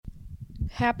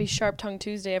Happy Sharp Tongue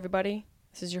Tuesday, everybody.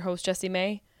 This is your host,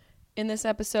 Jessimae. In this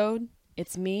episode,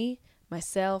 it's me,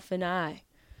 myself, and I.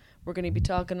 We're going to be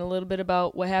talking a little bit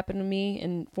about what happened to me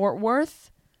in Fort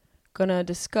Worth. Going to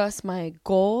discuss my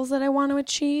goals that I want to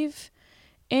achieve.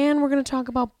 And we're going to talk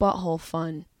about butthole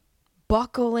fun.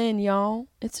 Buckle in, y'all.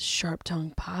 It's a Sharp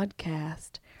Tongue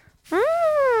podcast.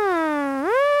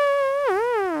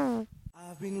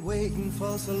 I've been waiting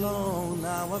for so long,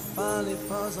 now I finally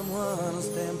found someone to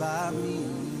stand by me.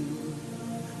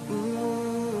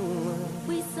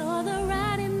 We saw the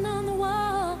writing on the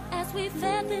wall as we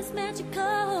fed this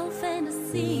magical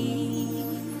fantasy.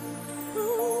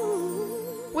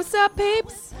 What's up,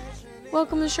 peeps?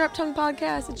 Welcome to Sharp Tongue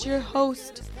podcast. It's your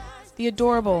host, the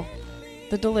adorable,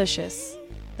 the delicious,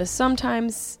 the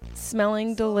sometimes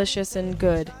smelling delicious and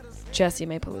good,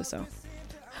 Jessimae Peluso.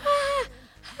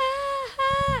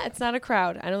 It's not a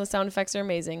crowd. I know the sound effects are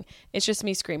amazing. It's just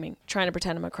me screaming, trying to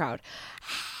pretend I'm a crowd.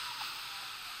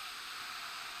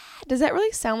 Does that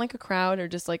really sound like a crowd or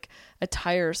just like a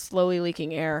tire slowly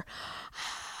leaking air?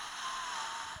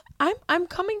 I'm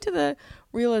coming to the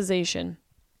realization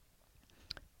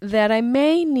that I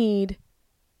may need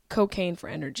cocaine for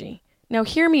energy. Now,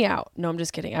 hear me out. No, I'm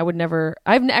just kidding.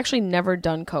 I've actually never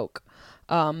done coke.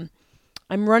 I'm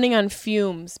running on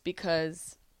fumes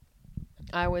because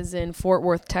I was in Fort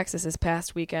Worth, Texas this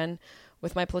past weekend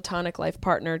with my platonic life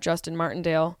partner, Justin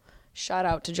Martindale. Shout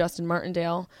out to Justin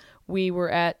Martindale. We were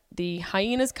at the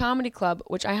Hyenas Comedy Club,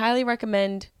 which I highly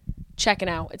recommend checking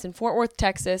out. It's in Fort Worth,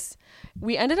 Texas.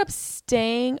 We ended up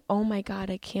staying. Oh my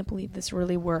God, I can't believe this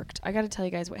really worked. I got to tell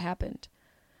you guys what happened.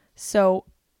 So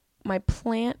my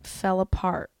plant fell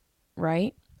apart,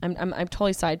 right? I'm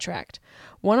totally sidetracked.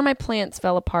 One of my plants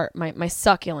fell apart, my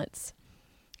succulents.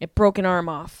 It broke an arm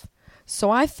off. So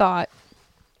I thought,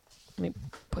 let me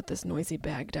put this noisy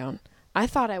bag down. I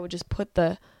thought I would just put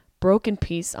the broken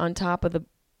piece on top of the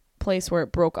place where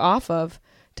it broke off of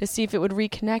to see if it would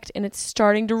reconnect, and it's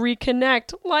starting to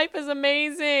reconnect. Life is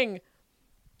amazing.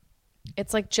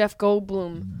 It's like Jeff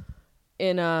Goldblum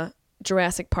in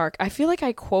Jurassic Park. I feel like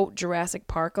I quote Jurassic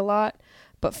Park a lot,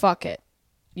 but fuck it.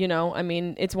 You know, I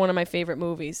mean, it's one of my favorite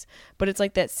movies. But it's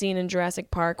like that scene in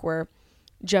Jurassic Park where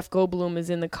Jeff Goldblum is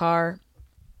in the car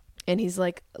and he's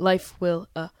like, life will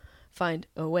find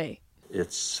a way.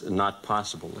 It's not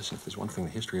possible. Listen, if there's one thing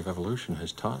the history of evolution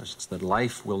has taught us, it's that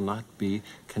life will not be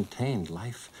contained.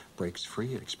 Life breaks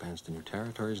free, it expands to new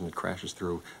territories, and it crashes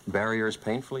through barriers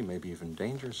painfully, maybe even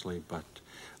dangerously, but...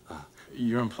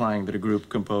 You're implying that a group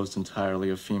composed entirely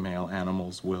of female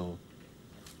animals will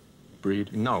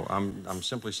breed? No, I'm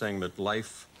simply saying that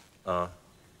life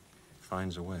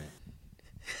finds a way.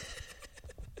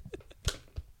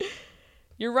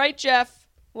 You're right, Jeff.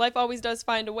 Life always does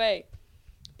find a way.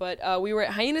 But we were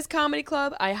at Hyenas Comedy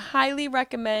Club. I highly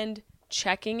recommend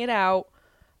checking it out.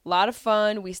 A lot of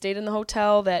fun. We stayed in the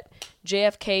hotel that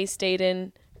JFK stayed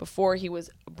in before he was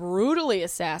brutally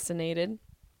assassinated.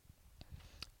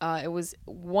 It was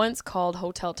once called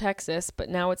Hotel Texas, but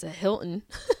now it's a Hilton.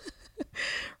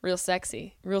 Real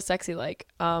sexy like.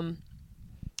 I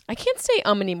can't say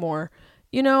anymore.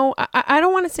 You know, I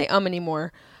don't want to say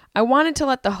anymore. I wanted to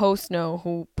let the host know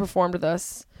who performed with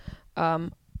us.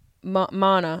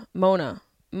 Mona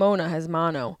has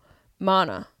mono.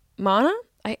 Mana?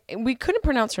 We couldn't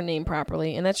pronounce her name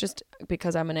properly, and that's just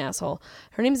because I'm an asshole.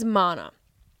 Her name's Mana.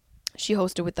 She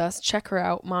hosted with us. Check her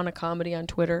out, Mana Comedy on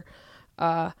Twitter.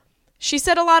 She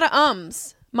said a lot of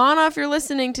ums. Mana, if you're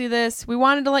listening to this, we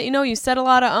wanted to let you know you said a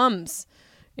lot of ums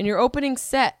in your opening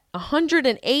set.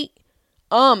 108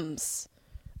 ums.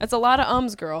 That's a lot of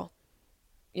ums, girl.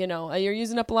 You know, you're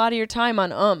using up a lot of your time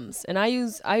on ums, and I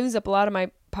use up a lot of my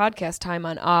podcast time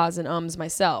on ahs and ums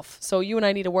myself. So you and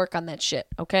I need to work on that shit,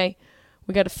 okay?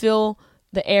 We got to fill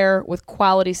the air with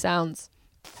quality sounds.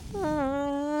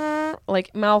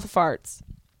 Like mouth farts.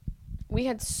 We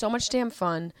had so much damn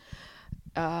fun.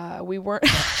 We weren't...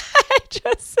 I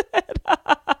just said...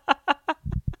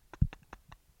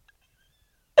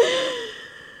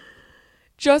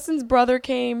 Justin's brother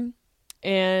came,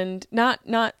 and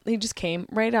he just came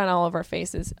right on all of our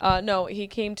faces. No, he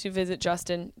came to visit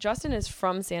Justin. Justin is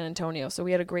from San Antonio, so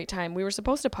we had a great time. We were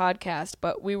supposed to podcast,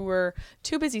 but we were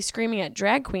too busy screaming at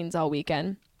drag queens all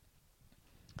weekend.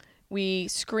 We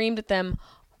screamed at them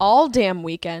all damn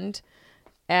weekend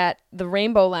at the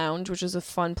Rainbow Lounge, which is a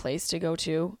fun place to go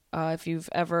to. If you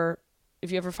ever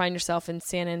find yourself in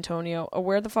San Antonio, or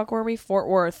where the fuck were we? Fort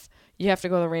Worth. You have to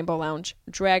go to the Rainbow Lounge.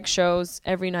 Drag shows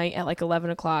every night at like 11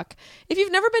 o'clock. If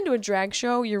you've never been to a drag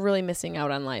show, you're really missing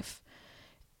out on life.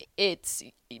 It's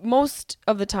most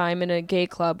of the time in a gay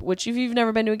club, which if you've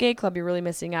never been to a gay club, you're really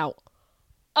missing out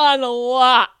on a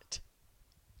lot.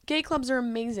 Gay clubs are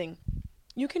amazing.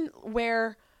 You can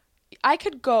wear, I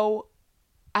could wear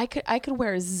a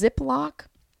Ziploc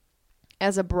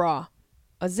as a bra,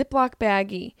 a Ziploc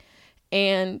baggie,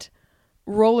 and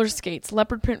roller skates,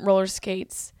 leopard print roller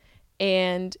skates,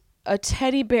 and a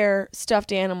teddy bear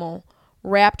stuffed animal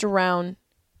wrapped around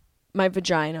my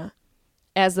vagina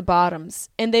as the bottoms.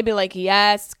 And they'd be like,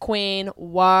 yes, queen,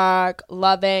 work,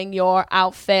 loving your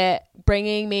outfit,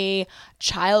 bringing me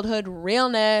childhood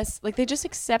realness. Like, they just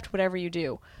accept whatever you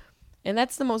do. And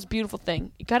that's the most beautiful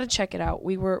thing. You got to check it out.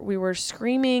 We were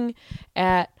screaming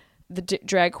at the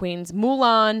drag queens.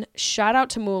 Mulan, shout out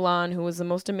to Mulan, who was the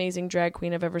most amazing drag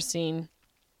queen I've ever seen.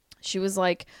 She was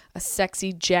like a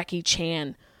sexy Jackie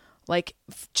Chan, like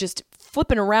just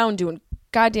flipping around doing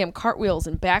goddamn cartwheels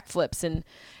and backflips, and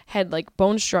had like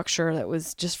bone structure that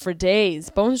was just for days.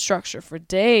 Bone structure for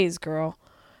days, girl.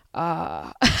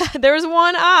 There was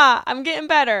one, I'm getting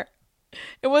better.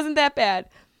 It wasn't that bad.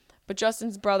 But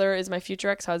Justin's brother is my future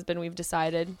ex-husband, we've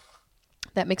decided.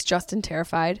 That makes Justin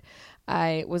terrified.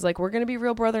 I was like, we're going to be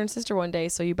real brother and sister one day,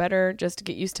 so you better just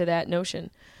get used to that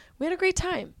notion. We had a great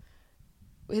time.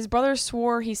 His brother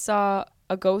swore he saw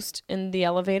a ghost in the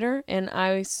elevator, and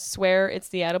I swear it's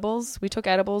the edibles. We took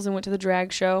edibles and went to the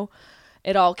drag show.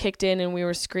 It all kicked in, and we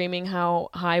were screaming how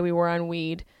high we were on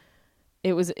weed.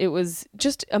 It was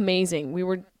just amazing. We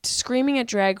were screaming at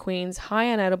drag queens,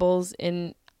 high on edibles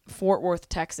in Fort Worth,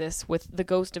 Texas, with the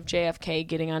ghost of JFK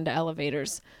getting onto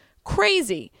elevators.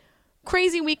 Crazy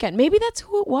weekend. Maybe that's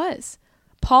who it was.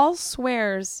 Paul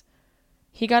swears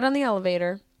he got on the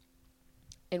elevator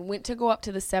and went to go up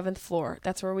to the 7th floor.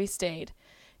 That's where we stayed.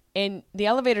 And the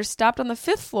elevator stopped on the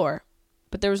 5th floor,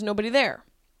 but there was nobody there.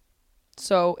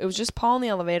 So it was just Paul in the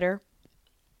elevator.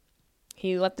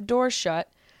 He let the door shut,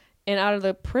 and out of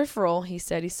the peripheral, he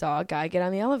said he saw a guy get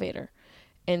on the elevator.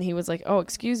 And he was like, oh,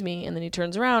 excuse me. And then he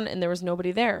turns around, and there was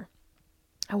nobody there.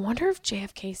 I wonder if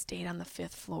JFK stayed on the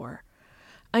 5th floor.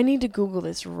 I need to Google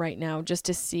this right now just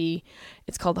to see.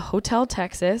 It's called the Hotel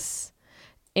Texas.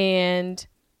 And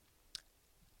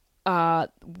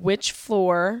which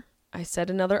floor? I said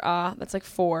another that's like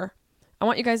 4. I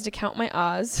want you guys to count my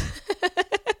ahs.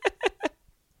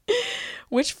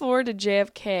 Which floor did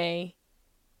JFK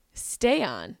stay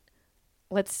on?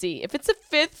 Let's see. If it's a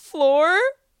 5th floor,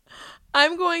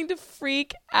 I'm going to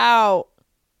freak out.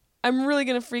 I'm really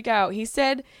going to freak out. He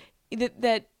said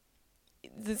that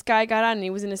this guy got on and he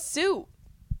was in a suit.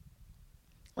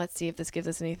 Let's see if this gives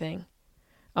us anything.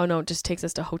 Oh, no, it just takes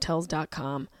us to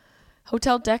hotels.com.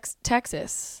 Hotel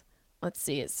Texas. Let's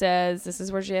see. It says this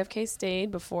is where JFK stayed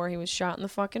before he was shot in the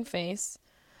fucking face.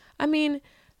 I mean,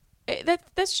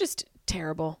 that's just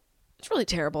terrible. It's really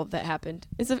terrible that happened.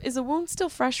 Is a wound still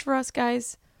fresh for us,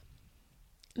 guys?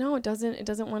 No, it doesn't. It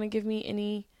doesn't want to give me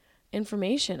any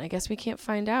information. I guess we can't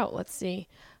find out. Let's see.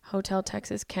 Hotel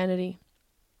Texas Kennedy.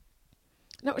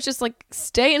 No, it's just like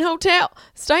stay in the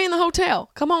hotel.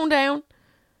 Come on down.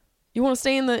 You want to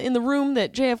stay in the room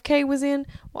that JFK was in?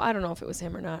 Well, I don't know if it was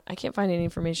him or not. I can't find any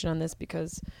information on this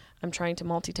because I'm trying to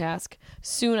multitask.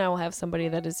 Soon I will have somebody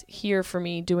that is here for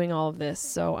me doing all of this,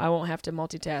 so I won't have to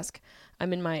multitask.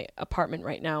 I'm in my apartment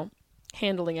right now,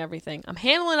 handling everything. I'm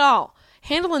handling it all.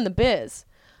 Handling the biz.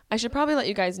 I should probably let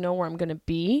you guys know where I'm going to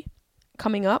be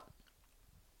coming up.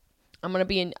 I'm going to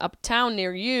be in uptown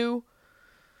near you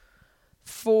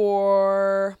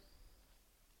for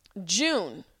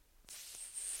June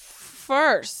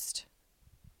 1st.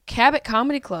 Cabot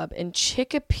Comedy Club in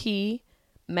Chicopee,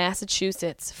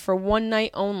 Massachusetts for one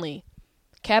night only.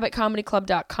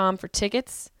 CabotComedyClub.com for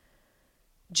tickets.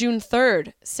 June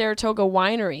 3rd, Saratoga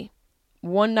Winery.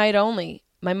 One night only.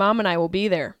 My mom and I will be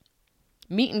there.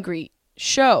 Meet and greet.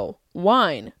 Show.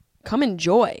 Wine. Come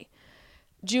enjoy.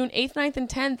 June 8th, 9th, and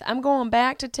 10th, I'm going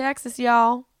back to Texas,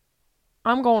 y'all.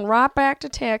 I'm going right back to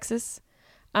Texas.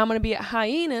 I'm going to be at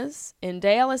Hyenas in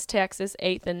Dallas, Texas,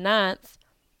 8th and 9th.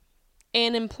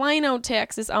 And in Plano,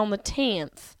 Texas on the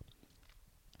 10th.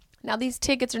 Now, these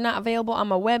tickets are not available on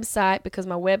my website because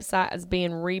my website is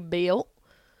being rebuilt.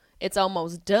 It's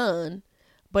almost done.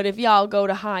 But if y'all go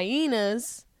to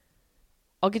Hyenas,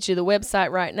 I'll get you the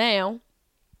website right now.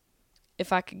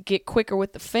 If I could get quicker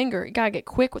with the finger. You got to get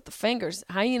quick with the fingers.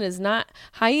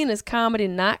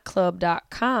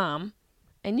 HyenasComedyNightClub.com.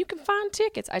 And you can find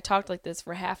tickets. I talked like this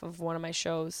for half of one of my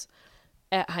shows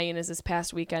at Hyenas this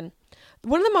past weekend.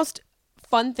 One of the most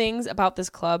fun things about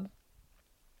this club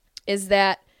is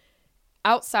that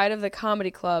outside of the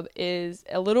comedy club is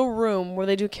a little room where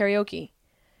they do karaoke.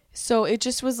 So it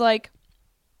just was like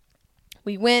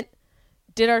we went,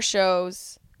 did our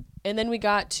shows, and then we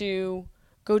got to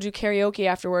go do karaoke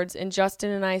afterwards. And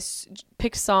Justin and I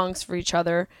picked songs for each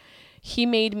other. He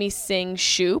made me sing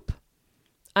Shoop.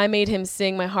 I made him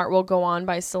sing My Heart Will Go On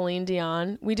by Celine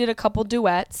Dion. We did a couple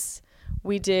duets.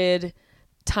 We did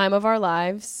Time of Our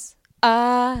Lives.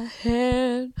 I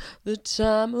had the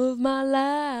time of my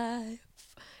life.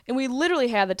 And we literally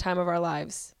had the time of our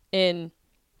lives in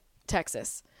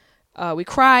Texas. We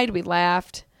cried. We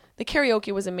laughed. The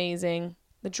karaoke was amazing.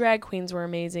 The drag queens were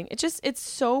amazing. It's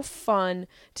so fun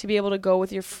to be able to go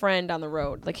with your friend on the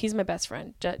road. Like, he's my best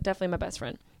friend. Definitely my best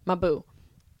friend. My boo.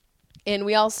 And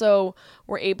we also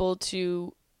were able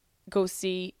to go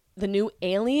see the new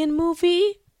Alien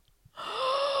movie.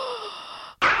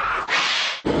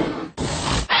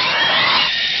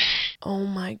 Oh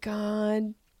my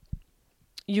God.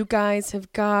 You guys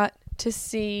have got to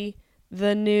see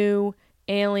the new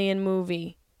Alien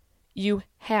movie. You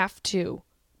have to.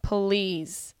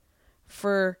 Please.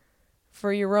 For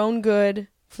your own good,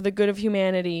 for the good of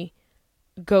humanity,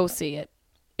 go see it.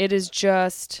 It is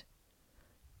just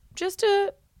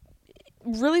a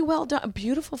really well done, a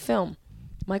beautiful film.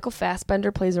 Michael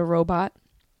Fassbender plays a robot.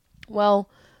 Well,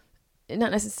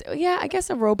 not necessarily. Yeah, I guess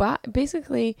a robot.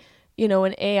 Basically,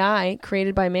 an AI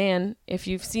created by man. If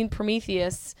you've seen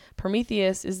Prometheus,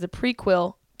 Prometheus is the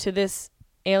prequel to this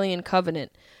Alien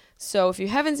Covenant. So if you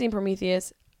haven't seen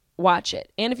Prometheus, watch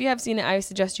it. And if you have seen it, I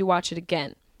suggest you watch it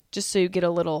again, just so you get a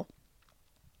little,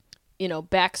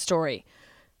 backstory.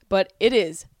 But it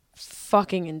is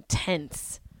fucking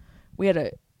intense. We had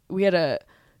a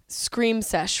scream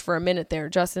sesh for a minute there.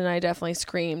 Justin and I definitely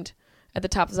screamed at the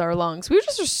tops of our lungs. We were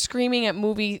just screaming at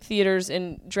movie theaters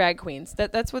and drag queens.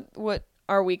 That's what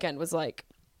our weekend was like.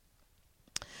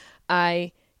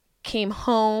 I came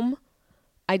home.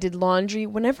 I did laundry.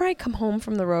 Whenever I come home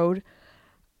from the road,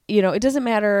 it doesn't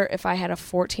matter if I had a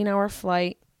 14-hour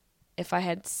flight, if I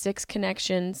had 6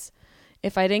 connections,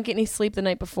 if I didn't get any sleep the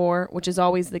night before, which is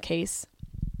always the case,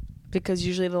 because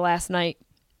usually the last night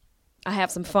I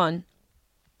have some fun.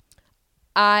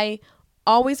 I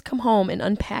always come home and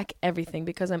unpack everything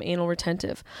because I'm anal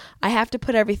retentive. I have to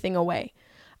put everything away.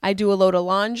 I do a load of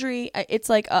laundry. It's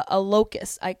like a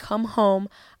locust. I come home,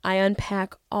 I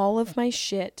unpack all of my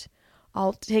shit.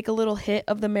 I'll take a little hit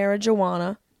of the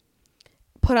marijuana,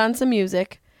 put on some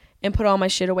music, and put all my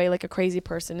shit away like a crazy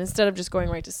person instead of just going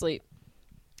right to sleep.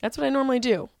 That's what I normally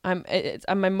do. I'm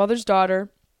my mother's daughter,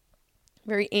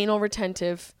 very anal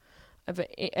retentive. I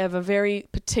have a very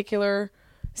particular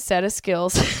set of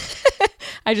skills.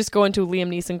 I just go into a Liam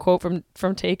Neeson quote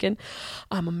from Taken.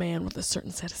 I'm a man with a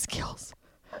certain set of skills.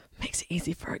 Makes it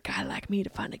easy for a guy like me to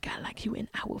find a guy like you, and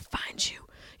I will find you.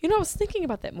 I was thinking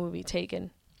about that movie,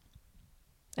 Taken.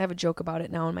 I have a joke about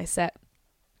it now on my set.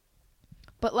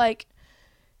 But, like,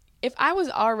 if I was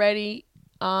already,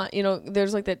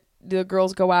 there's like that the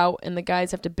girls go out and the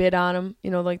guys have to bid on them,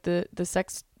 like the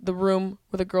room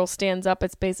where the girl stands up.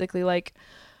 It's basically like,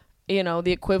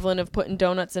 the equivalent of putting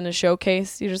donuts in a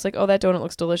showcase. You're just like, oh, that donut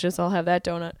looks delicious. I'll have that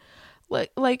donut.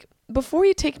 Like before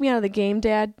you take me out of the game,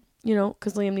 Dad,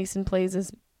 because Liam Neeson plays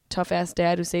this tough-ass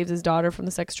dad who saves his daughter from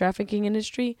the sex trafficking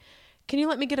industry. Can you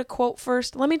let me get a quote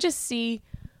first? Let me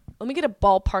get a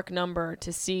ballpark number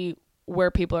to see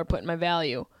where people are putting my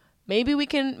value. Maybe we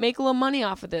can make a little money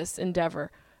off of this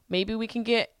endeavor. Maybe we can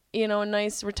get, a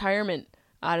nice retirement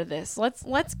out of this.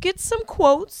 Let's get some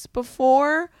quotes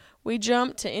before we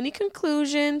jump to any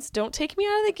conclusions. Don't take me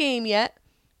out of the game yet.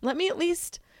 Let me at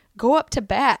least go up to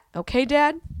bat. Okay,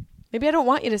 Dad? Maybe I don't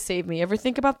want you to save me. Ever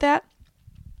think about that?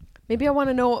 Maybe I want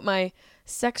to know what my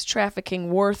sex trafficking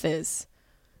worth is.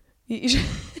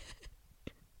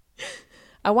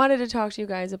 I wanted to talk to you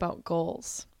guys about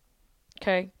goals.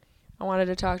 Okay? I wanted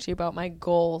to talk to you about my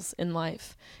goals in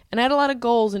life. And I had a lot of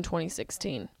goals in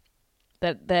 2016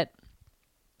 that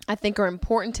I think are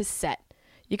important to set.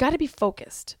 You got to be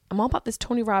focused. I'm all about this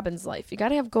Tony Robbins life. You got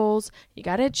to have goals. You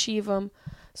got to achieve them.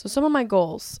 So some of my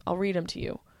goals, I'll read them to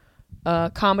you.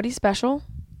 Comedy special,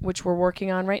 which we're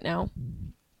working on right now.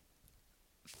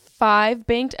 5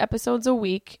 banked episodes a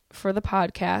week for the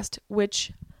podcast,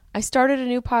 which I started a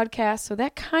new podcast, so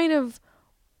that kind of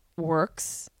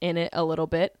works in it a little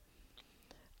bit.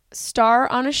 Star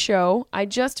on a show. I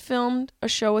just filmed a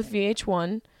show with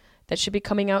VH1 that should be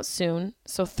coming out soon.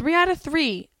 So 3 out of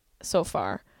 3 so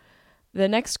far. The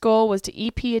next goal was to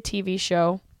EP a TV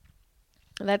show.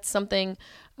 That's something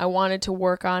I wanted to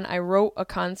work on. I wrote a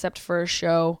concept for a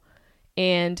show,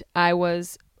 and I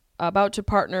was about to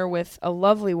partner with a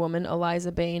lovely woman,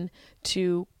 Eliza Bain,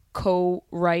 to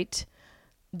co-write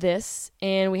this,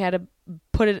 and we had to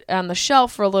put it on the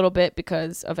shelf for a little bit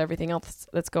because of everything else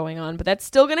that's going on, but that's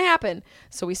still going to happen.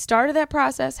 So we started that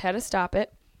process, had to stop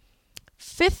it.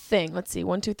 5th thing, let's see,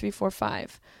 1, 2, 3, 4,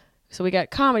 5. So we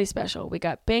got comedy special, we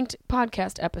got banked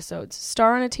podcast episodes,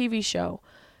 star on a TV show,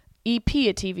 EP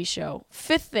a TV show.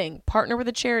 Fifth thing, partner with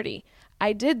a charity.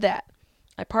 I did that.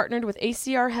 I partnered with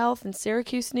ACR Health in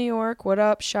Syracuse, New York. What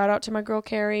up? Shout out to my girl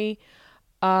Carrie.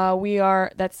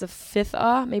 That's the fifth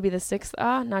maybe the sixth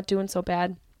not doing so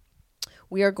bad.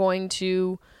 We are going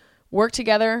to work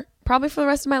together probably for the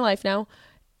rest of my life now.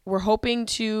 We're hoping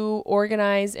to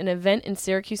organize an event in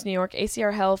Syracuse, New York.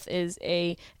 ACR Health is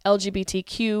a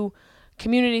LGBTQ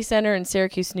community center in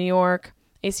Syracuse, New York.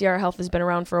 ACR Health has been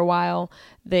around for a while.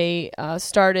 They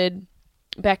started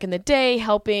back in the day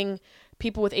helping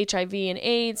people with HIV and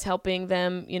AIDS, helping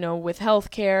them, with health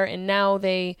care. And now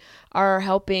they are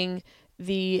helping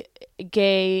the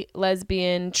gay,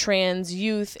 lesbian, trans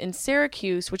youth in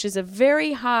Syracuse, which is a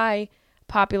very high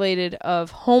populated of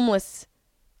homeless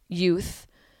youth.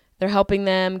 They're helping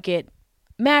them get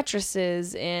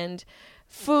mattresses and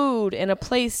food and a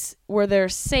place where they're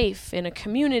safe in a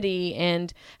community,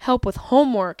 and help with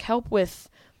homework, help with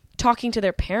talking to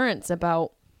their parents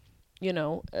about,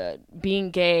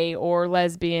 being gay or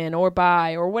lesbian or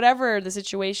bi or whatever the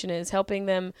situation is, helping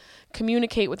them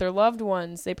communicate with their loved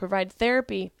ones. They provide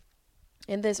therapy.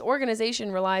 And this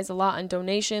organization relies a lot on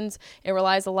donations. It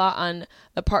relies a lot on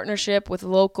the partnership with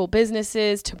local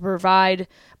businesses to provide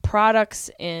products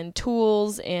and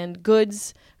tools and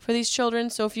goods for these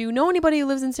children. So if you know anybody who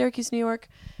lives in Syracuse, New York,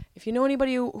 if you know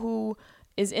anybody who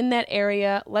is in that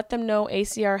area, let them know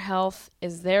ACR Health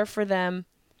is there for them.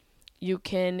 You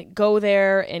can go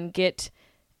there and get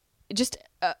just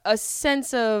a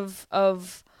sense of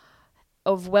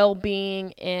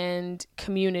well-being and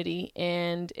community,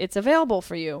 and it's available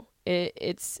for you.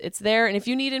 It's there, and if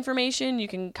you need information, you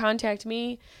can contact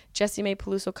me, Jessimae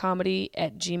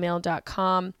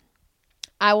 @gmail.com.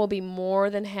 I will be more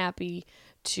than happy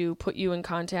to put you in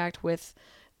contact with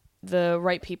the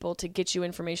right people to get you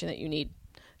information that you need.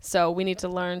 So we need to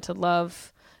learn to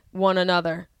love one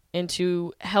another and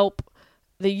to help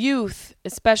the youth,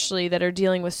 especially that are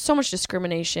dealing with so much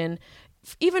discrimination,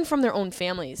 even from their own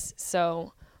families.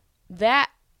 So that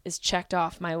is checked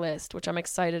off my list, which I'm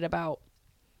excited about.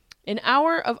 An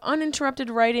hour of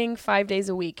uninterrupted writing 5 days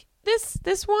a week.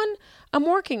 This one I'm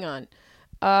working on.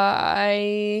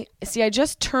 I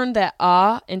just turned that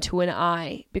into an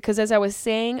I, because as I was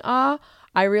saying I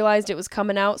realized it was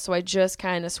coming out, so I just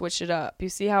kind of switched it up. You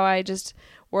see how I just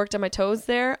worked on my toes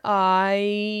there?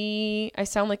 I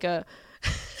sound like a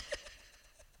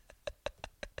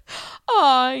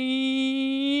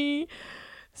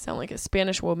sound like a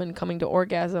Spanish woman coming to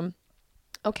orgasm.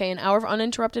 Okay, an hour of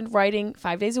uninterrupted writing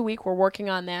 5 days a week. We're working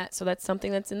on that, so that's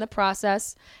something that's in the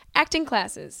process. Acting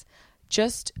classes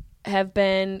just have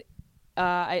been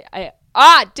damn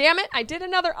it, I did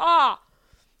another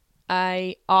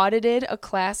I audited a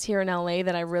class here in LA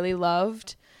that I really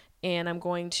loved, and I'm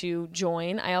going to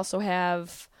join. I also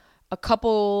have a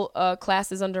couple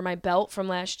classes under my belt from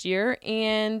last year,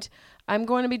 and I'm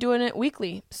going to be doing it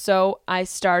weekly. So I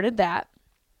started that.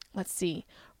 Let's see.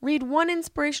 Read one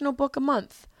inspirational book a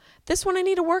month. This one I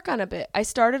need to work on a bit. I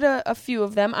started a few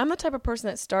of them. I'm the type of person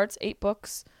that starts 8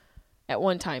 books at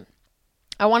one time.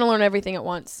 I want to learn everything at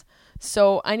once.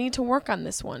 So I need to work on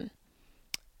this one.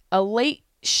 A late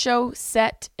show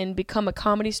set and become a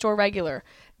Comedy Store regular.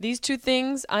 These 2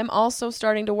 things I'm also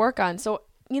starting to work on. So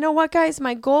you know what, guys?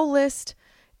 My goal list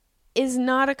is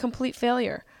not a complete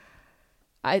failure.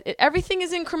 Everything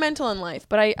is incremental in life,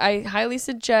 but I highly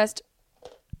suggest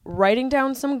writing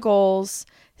down some goals,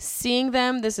 seeing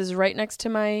them. This is right next to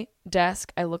my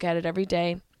desk. I look at it every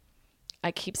day.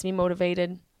 It keeps me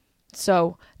motivated.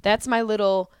 So that's my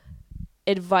little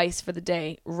advice for the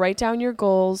day. Write down your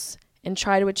goals and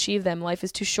try to achieve them. Life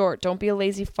is too short. Don't be a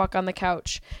lazy fuck on the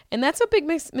couch. And that's a big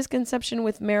misconception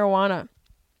with marijuana.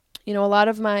 A lot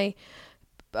of my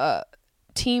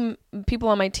people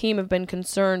on my team have been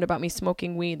concerned about me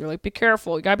smoking weed. They're like, be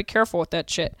careful. You gotta be careful with that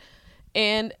shit.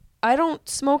 And I don't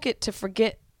smoke it to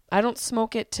forget. I don't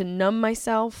smoke it to numb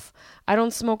myself. I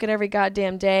don't smoke it every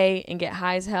goddamn day and get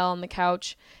high as hell on the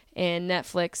couch and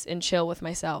Netflix and chill with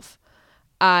myself.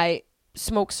 I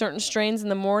smoke certain strains in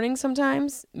the morning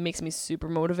sometimes. It makes me super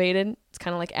motivated. It's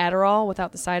kind of like Adderall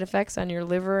without the side effects on your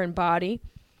liver and body.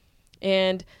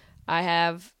 And I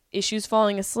have issues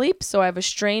falling asleep, so I have a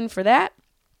strain for that.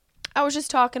 I was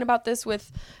just talking about this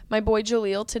with my boy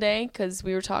Jaleel today, because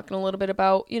we were talking a little bit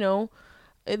about,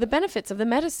 the benefits of the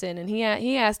medicine, and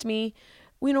he asked me,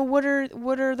 what are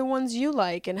the ones you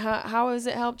like, and how has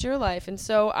it helped your life? And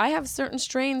so I have certain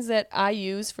strains that I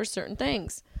use for certain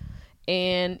things,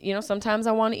 and sometimes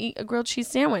I want to eat a grilled cheese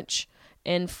sandwich,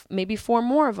 and maybe 4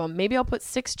 more of them. Maybe I'll put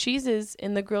 6 cheeses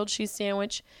in the grilled cheese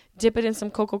sandwich, dip it in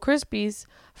some Cocoa Krispies,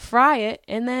 fry it,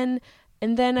 and then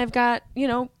I've got,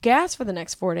 gas for the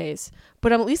next 4 days.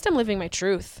 But at least I'm living my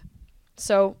truth.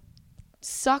 So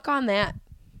suck on that.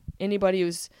 Anybody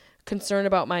who's concerned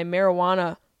about my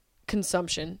marijuana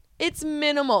consumption. It's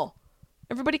minimal.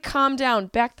 Everybody calm down.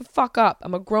 Back the fuck up.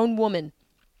 I'm a grown woman.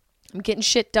 I'm getting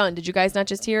shit done. Did you guys not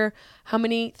just hear how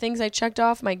many things I checked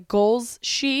off my goals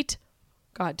sheet?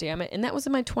 God damn it. And that was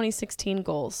in my 2016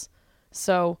 goals.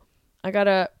 So I got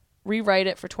to rewrite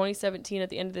it for 2017 at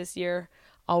the end of this year.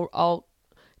 I'll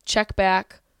check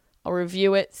back. I'll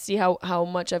review it, see how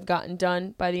much I've gotten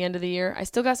done by the end of the year. I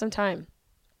still got some time.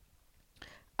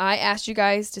 I asked you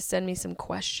guys to send me some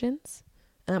questions,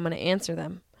 and I'm going to answer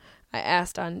them. I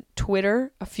asked on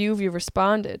Twitter. A few of you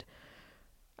responded.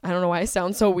 I don't know why I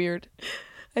sound so weird.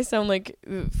 I sound like,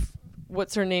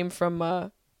 what's her name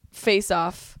from Face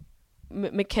Off?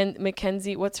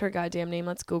 Mackenzie. What's her goddamn name?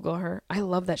 Let's Google her. I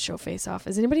love that show, Face Off.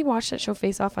 Has anybody watched that show,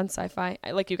 Face Off, on Sci-Fi?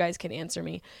 You guys can answer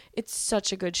me. It's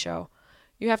such a good show.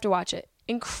 You have to watch it.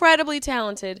 Incredibly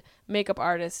talented makeup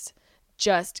artist,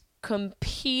 just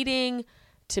competing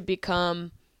to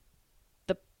become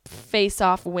the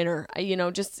face-off winner.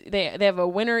 Just they have a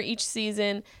winner each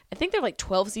season. I think they're like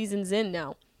 12 seasons in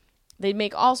now. They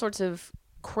make all sorts of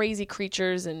crazy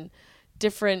creatures and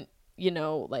different,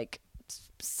 like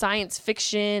science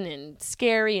fiction and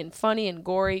scary and funny and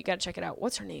gory. You got to check it out.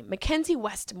 What's her name? Mackenzie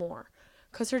Westmore,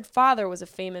 because her father was a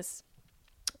famous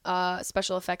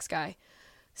special effects guy.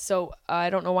 So I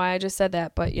don't know why I just said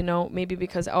that, but maybe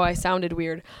because I sounded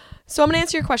weird. So I'm gonna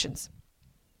answer your questions.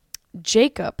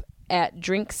 Jacob at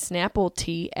Drink Snapple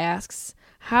Tea asks,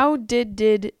 how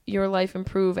did your life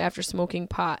improve after smoking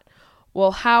pot?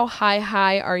 Well, how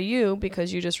high are you?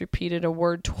 Because you just repeated a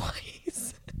word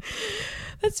twice.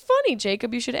 That's funny,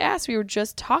 Jacob. You should ask. We were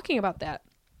just talking about that.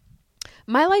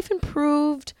 My life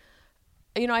improved.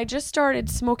 I just started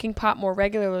smoking pot more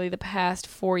regularly the past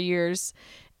 4 years,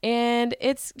 and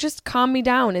it's just calmed me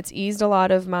down. It's eased a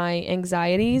lot of my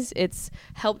anxieties. It's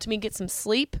helped me get some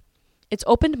sleep. It's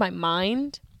opened my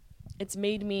mind. It's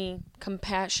made me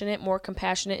more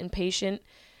compassionate and patient,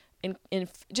 and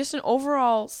just an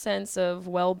overall sense of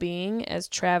well-being, as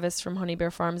Travis from Honey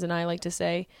Bear Farms and I like to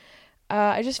say.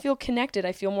 I just feel connected.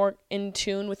 I feel more in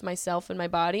tune with myself and my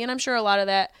body, and I'm sure a lot of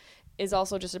that is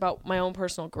also just about my own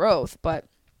personal growth, but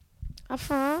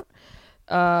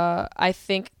I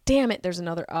think, damn it, there's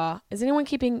another Is anyone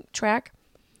keeping track?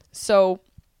 So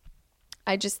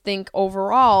I just think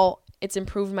overall it's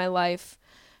improved my life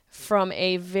from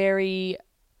a very,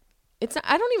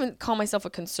 I don't even call myself a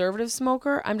conservative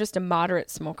smoker. I'm just a moderate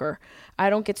smoker. I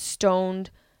don't get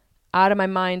stoned out of my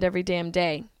mind every damn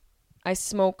day. I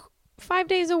smoke 5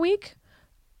 days a week,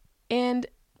 and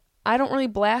I don't really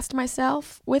blast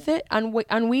myself with it. On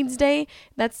Weeds Day,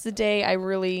 that's the day I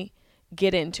really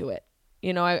get into it.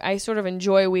 I sort of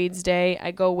enjoy Weeds Day.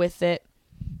 I go with it.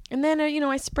 And then,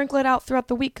 I sprinkle it out throughout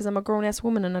the week because I'm a grown-ass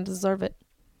woman and I deserve it.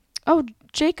 Oh,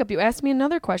 Jacob, you asked me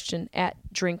another question at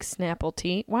Drink Snapple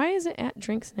Tea. Why is it at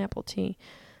Drink Snapple Tea?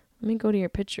 Let me go to your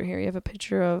picture here. You have a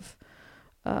picture of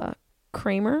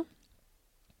Kramer.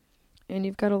 And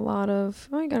you've got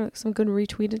you got some good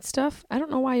retweeted stuff. I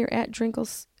don't know why you're at Drink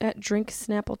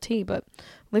Snapple Tea, but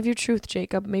live your truth,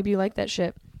 Jacob. Maybe you like that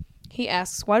shit. He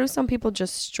asks, why do some people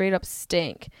just straight up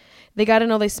stink? They got to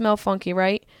know they smell funky,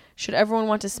 right? Should everyone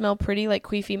want to smell pretty like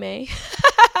Queefy May?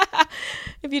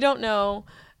 If you don't know,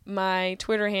 my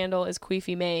Twitter handle is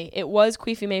Queefy May. It was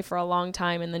Queefy May for a long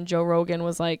time, and then Joe Rogan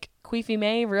was like, Queefy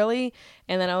May, really?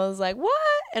 And then I was like,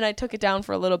 what? And I took it down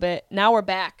for a little bit. Now we're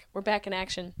back. We're back in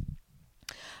action.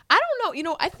 I don't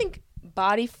know. I think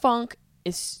body funk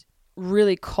is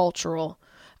really cultural.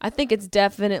 I think it's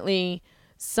definitely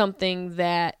something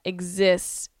that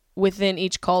exists within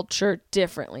each culture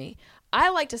differently. I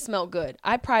like to smell good.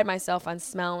 I pride myself on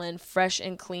smelling fresh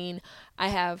and clean. I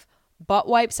have butt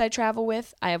wipes I travel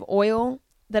with. I have oil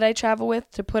that I travel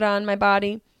with to put on my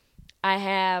body. I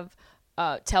have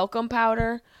talcum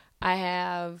powder. I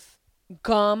have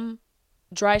gum,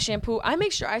 dry shampoo. I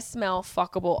make sure I smell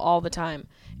fuckable all the time.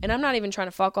 And I'm not even trying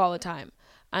to fuck all the time.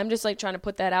 I'm just trying to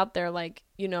put that out there.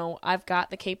 I've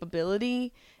got the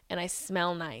capability and I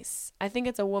smell nice. I think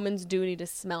it's a woman's duty to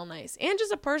smell nice, and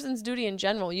just a person's duty in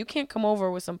general. You can't come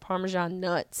over with some Parmesan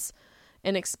nuts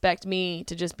and expect me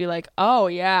to just be like, oh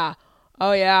yeah,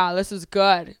 this is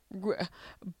good.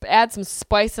 Add some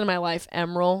spice in my life,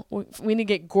 Emerald. We need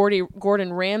to get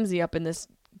Gordon Ramsay up in this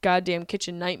goddamn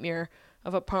kitchen nightmare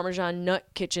of a Parmesan nut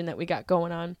kitchen that we got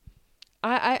going on.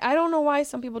 I don't know why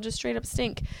some people just straight up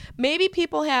stink. Maybe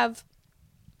people have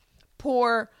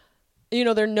poor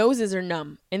their noses are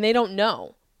numb and they don't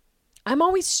know. I'm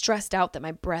always stressed out that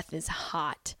my breath is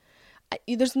hot.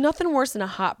 There's nothing worse than a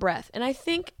hot breath. And I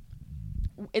think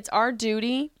it's our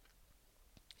duty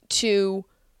to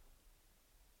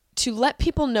let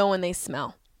people know when they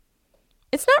smell.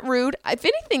 It's not rude. If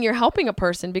anything, you're helping a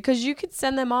person because you could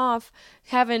send them off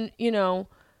having,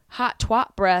 hot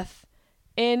twat breath.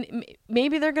 And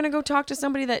maybe they're going to go talk to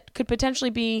somebody that could potentially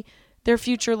be their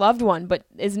future loved one, but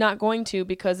is not going to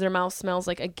because their mouth smells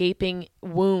like a gaping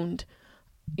wound,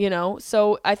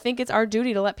 So I think it's our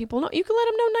duty to let people know. You can let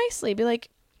them know nicely. Be like,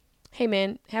 hey,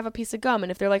 man, have a piece of gum. And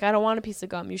if they're like, I don't want a piece of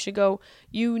gum, you should go,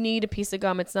 you need a piece of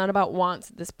gum. It's not about wants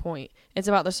at this point. It's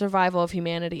about the survival of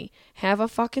humanity. Have a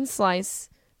fucking slice,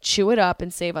 chew it up,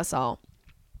 and save us all.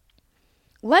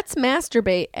 Let's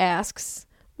Masturbate asks,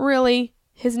 really?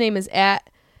 His name is at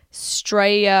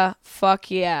Straya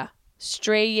Fuck Yeah.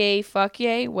 Straye Fuck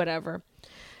Yeah, whatever.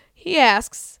 He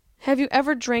asks, have you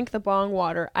ever drank the bong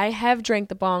water? I have drank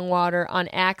the bong water on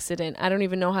accident. I don't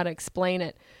even know how to explain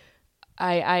it.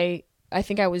 I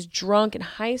think I was drunk in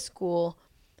high school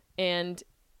and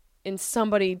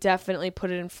somebody definitely put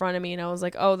it in front of me and I was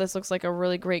like, oh, this looks like a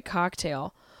really great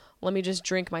cocktail. Let me just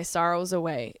drink my sorrows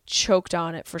away. Choked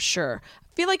on it for sure.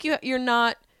 I feel like you're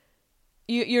not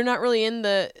really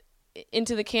into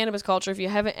the cannabis culture if you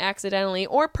haven't accidentally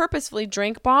or purposefully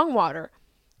drank bong water.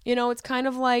 It's kind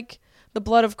of like the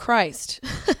blood of Christ.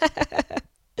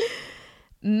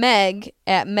 Meg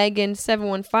at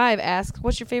Megan715 asks,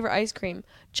 what's your favorite ice cream?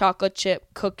 Chocolate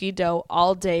chip cookie dough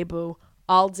all day, boo.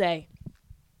 All day.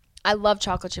 I love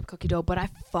chocolate chip cookie dough, but I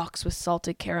fucks with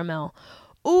salted caramel.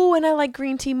 Ooh, and I like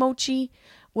green tea mochi.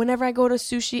 Whenever I go to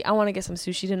sushi, I want to get some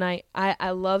sushi tonight. I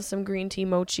love some green tea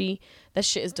mochi. That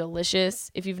shit is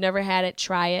delicious. If you've never had it,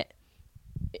 try it.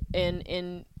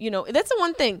 And that's the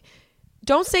one thing.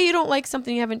 Don't say you don't like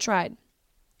something you haven't tried.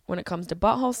 When it comes to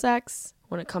butthole sex,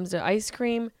 when it comes to ice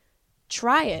cream,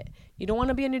 try it. You don't want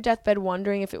to be on your deathbed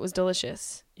wondering if it was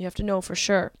delicious. You have to know for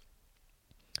sure.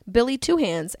 Billy Two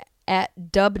Hands at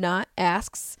Dubnot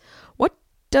asks, what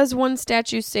does one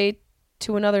statue say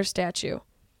to another statue?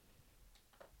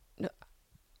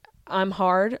 I'm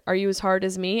hard. Are you as hard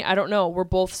as me? I don't know. We're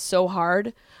both so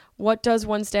hard. What does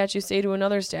one statue say to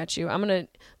another statue? I'm going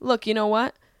to look, you know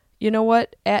what?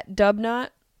 At Dubnot,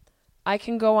 I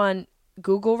can go on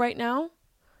Google right now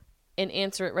and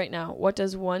answer it right now. What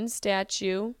does one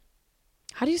statue,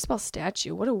 how do you spell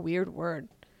statue? What a weird word.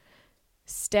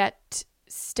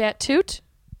 Statute?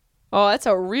 Oh, that's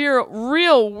a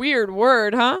real weird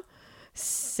word, huh?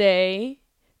 Say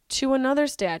to another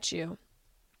statue.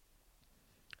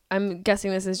 I'm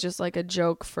guessing this is just like a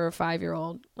joke for a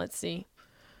 5-year-old. Let's see.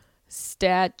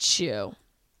 Statue.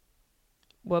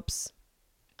 Whoops.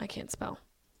 I can't spell.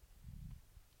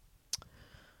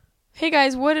 Hey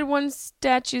guys, what did one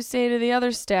statue say to the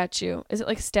other statue? Is it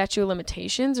like statue of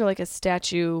limitations or like a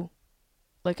statue,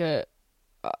 like a...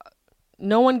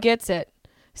 no one gets it.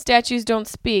 Statues don't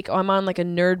speak. Oh, I'm on like a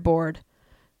nerd board.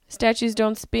 Statues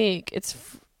don't speak. It's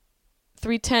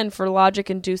 310 for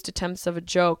logic-induced attempts of a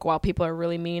joke while people are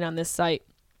really mean on this site.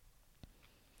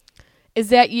 Is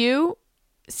that you?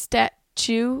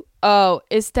 Statue? Oh,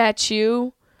 is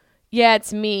statue? Yeah,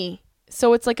 it's me.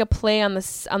 So it's like a play on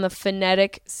the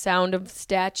phonetic sound of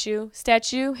statue.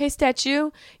 Statue? Hey,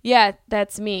 statue? Yeah,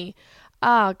 that's me.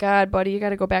 Oh, God, buddy, you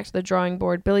got to go back to the drawing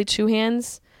board. Billy Two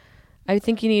Hands? I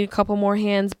think you need a couple more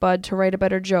hands, bud, to write a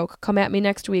better joke. Come at me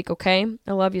next week, okay?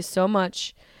 I love you so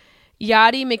much.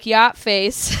 Yachty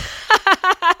McYachtface.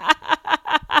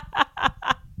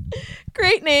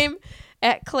 Great name.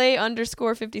 At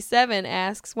Clay_57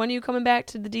 asks, when are you coming back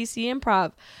to the DC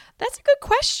Improv? That's a good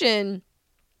question.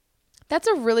 That's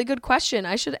a really good question.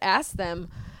 I should ask them.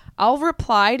 I'll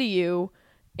reply to you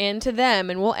and to them,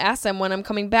 and we'll ask them when I'm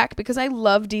coming back because I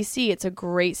love DC. It's a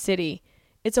great city.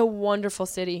 It's a wonderful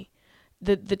city.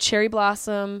 The Cherry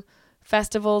Blossom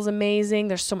Festival is amazing.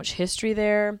 There's so much history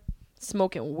there.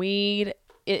 Smoking weed.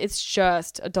 It's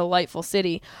just a delightful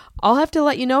city. I'll have to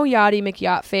let you know, Yachty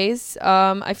McYachtface.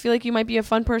 I feel like you might be a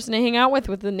fun person to hang out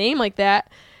with a name like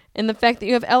that. And the fact that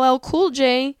you have LL Cool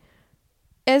J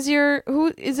as your...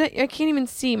 Who is it? I can't even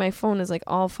see. My phone is like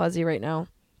all fuzzy right now.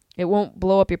 It won't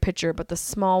blow up your picture, but the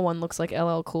small one looks like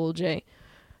LL Cool J.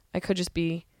 I could just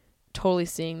be totally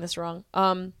seeing this wrong.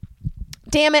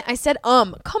 Damn it, I said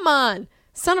Come on.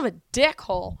 Son of a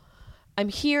dickhole. I'm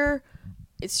here.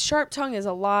 It's Sharp Tongue is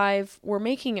alive. We're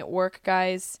making it work,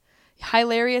 guys.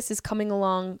 Hilarious is coming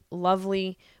along.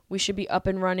 Lovely. We should be up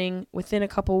and running within a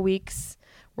couple weeks.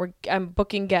 I'm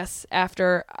booking guests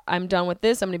after I'm done with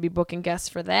this. I'm going to be booking guests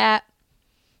for that.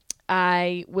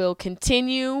 I will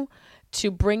continue to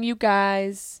bring you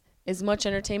guys as much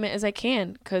entertainment as I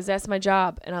can because that's my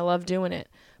job and I love doing it.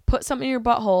 Put something in your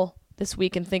butthole this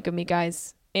week and think of me,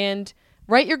 guys. And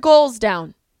write your goals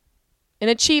down and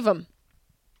achieve them.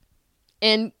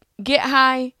 And get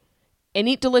high and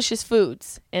eat delicious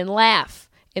foods and laugh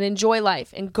and enjoy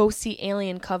life and go see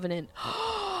Alien Covenant.